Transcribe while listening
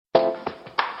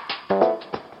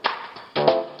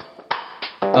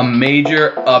a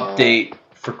major update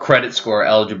for credit score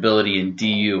eligibility in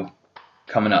DU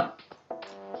coming up.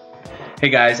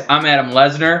 Hey guys, I'm Adam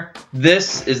Lesner.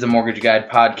 This is the Mortgage Guide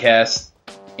Podcast,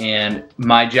 and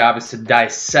my job is to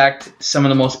dissect some of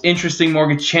the most interesting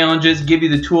mortgage challenges, give you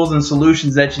the tools and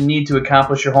solutions that you need to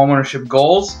accomplish your homeownership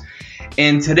goals.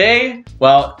 And today,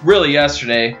 well, really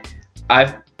yesterday,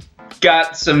 I've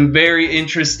got some very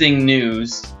interesting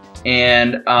news,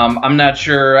 and I'm not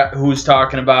sure who's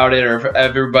talking about it or if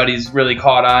everybody's really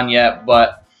caught on yet,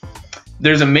 but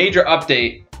there's a major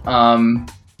update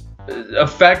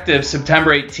effective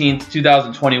September 18th,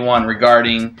 2021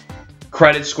 regarding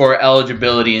credit score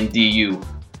eligibility in DU.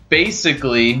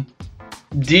 Basically,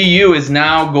 DU is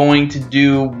now going to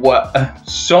do what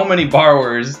so many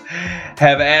borrowers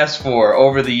have asked for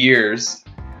over the years.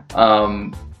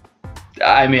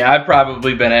 I've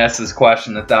probably been asked this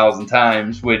question 1,000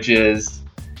 times, which is,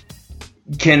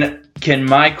 can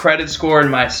my credit score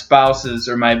and my spouse's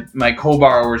or my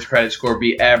co-borrower's credit score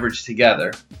be averaged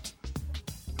together?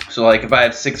 So like if I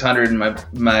have 600 and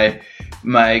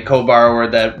my co-borrower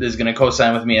that is going to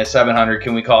co-sign with me at 700,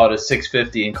 can we call it a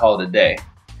 650 and call it a day?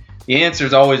 The answer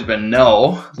has always been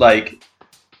no.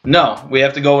 No, we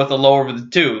have to go with the lower of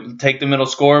the two. Take the middle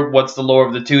score. What's the lower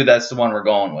of the two? That's the one we're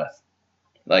going with.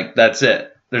 That's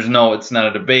it. It's not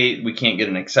a debate. We can't get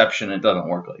an exception. It doesn't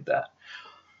work like that.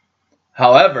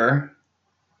 However,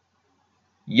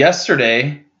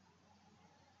 yesterday,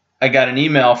 I got an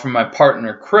email from my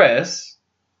partner, Chris,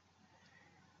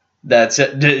 that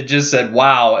just said,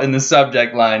 wow, in the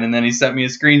subject line, and then he sent me a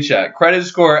screenshot. Credit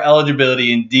score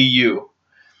eligibility in DU.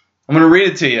 I'm going to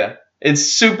read it to you. It's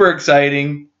super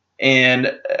exciting,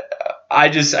 and I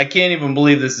can't even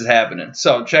believe this is happening.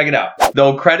 So check it out.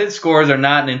 Though credit scores are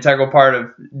not an integral part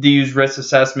of DU's risk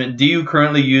assessment, DU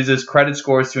currently uses credit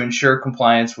scores to ensure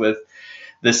compliance with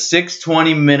the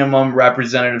 620 minimum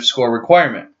representative score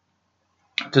requirement.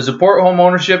 To support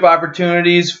homeownership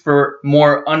opportunities for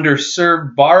more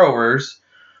underserved borrowers,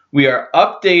 we are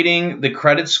updating the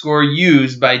credit score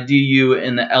used by DU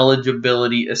in the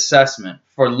eligibility assessment.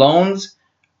 For loan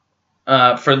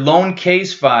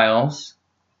case files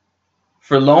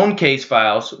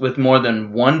with more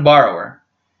than one borrower,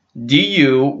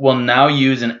 DU will now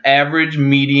use an average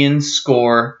median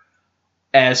score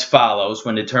as follows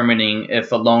when determining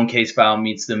if a loan case file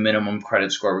meets the minimum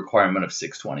credit score requirement of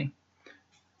 620.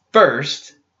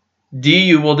 First,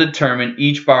 DU will determine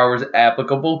each borrower's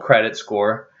applicable credit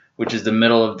score, which is the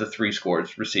middle of the three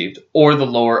scores received, or the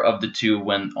lower of the two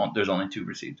when there's only two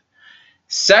received.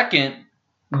 Second,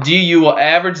 DU will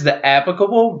average the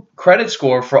applicable credit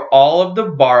score for all of the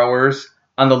borrowers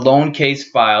on the loan case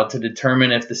file to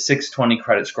determine if the 620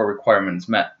 credit score requirement is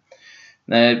met.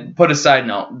 Now, put a side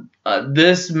note.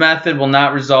 This method will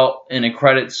not result in a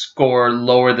credit score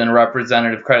lower than a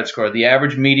representative credit score. The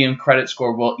average median credit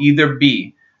score will either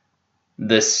be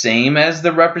the same as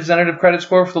the representative credit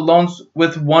score for the loans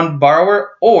with one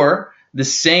borrower, or the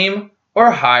same or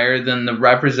higher than the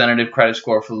representative credit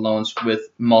score for the loans with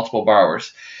multiple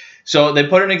borrowers. So they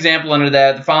put an example under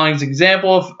that. The following is an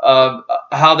example of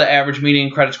how the average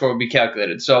median credit score would be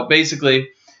calculated. So basically,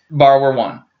 borrower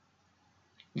 1.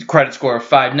 Credit score of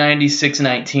 590,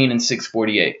 619, and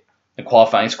 648. The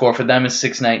qualifying score for them is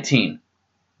 619.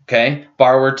 Okay?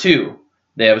 Borrower 2,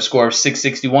 they have a score of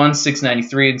 661,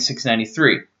 693, and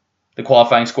 693. The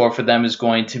qualifying score for them is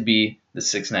going to be the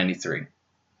 693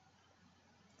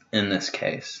 in this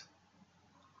case.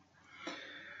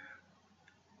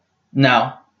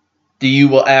 Now, DU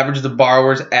will average the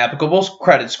borrower's applicable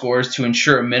credit scores to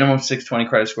ensure a minimum 620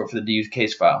 credit score for the DU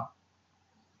case file.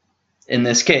 In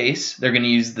this case, they're going to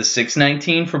use the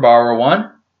 619 for borrower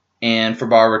 1 and for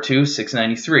borrower 2,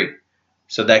 693.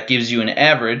 So that gives you an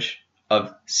average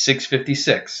of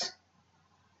 656.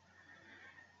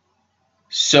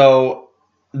 So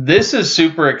this is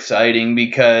super exciting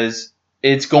because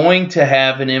it's going to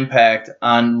have an impact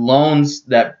on loans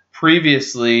that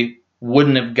previously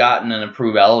wouldn't have gotten an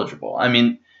approve eligible. I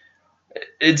mean,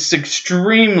 it's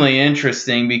extremely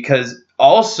interesting because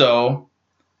also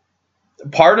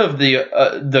part of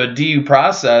the DU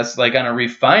process, like on a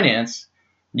refinance,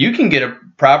 you can get a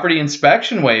property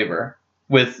inspection waiver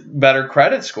with better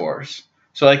credit scores.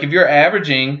 So like if you're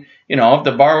averaging, if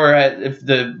the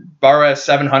borrower has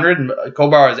 700 and a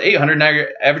co-borrower has 800, now you're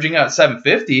averaging out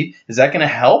 750. Is that going to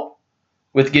help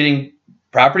with getting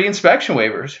property inspection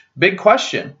waivers? Big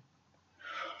question.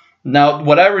 Now,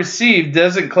 what I received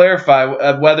doesn't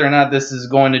clarify whether or not this is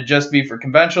going to just be for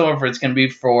conventional or if it's going to be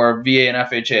for VA and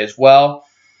FHA as well.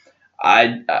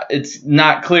 It's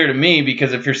not clear to me,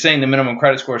 because if you're saying the minimum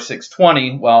credit score is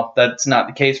 620, well, that's not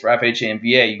the case for FHA and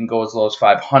VA. You can go as low as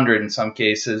 500 in some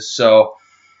cases. So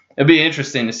it'll be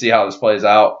interesting to see how this plays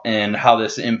out and how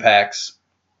this impacts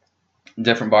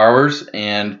different borrowers,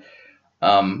 and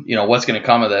what's going to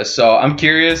come of this. So I'm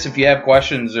curious, if you have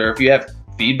questions or if you have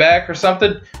feedback or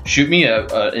something, shoot me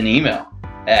an email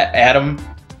at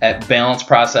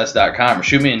adam@balanceprocess.com, or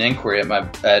shoot me an inquiry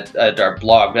at our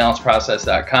blog,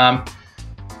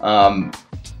 balanceprocess.com.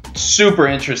 Super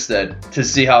interested to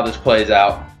see how this plays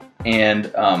out,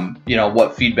 and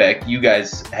what feedback you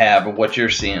guys have and what you're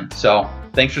seeing. So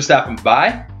thanks for stopping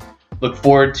by. Look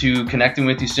forward to connecting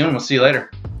with you soon. We'll see you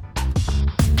later.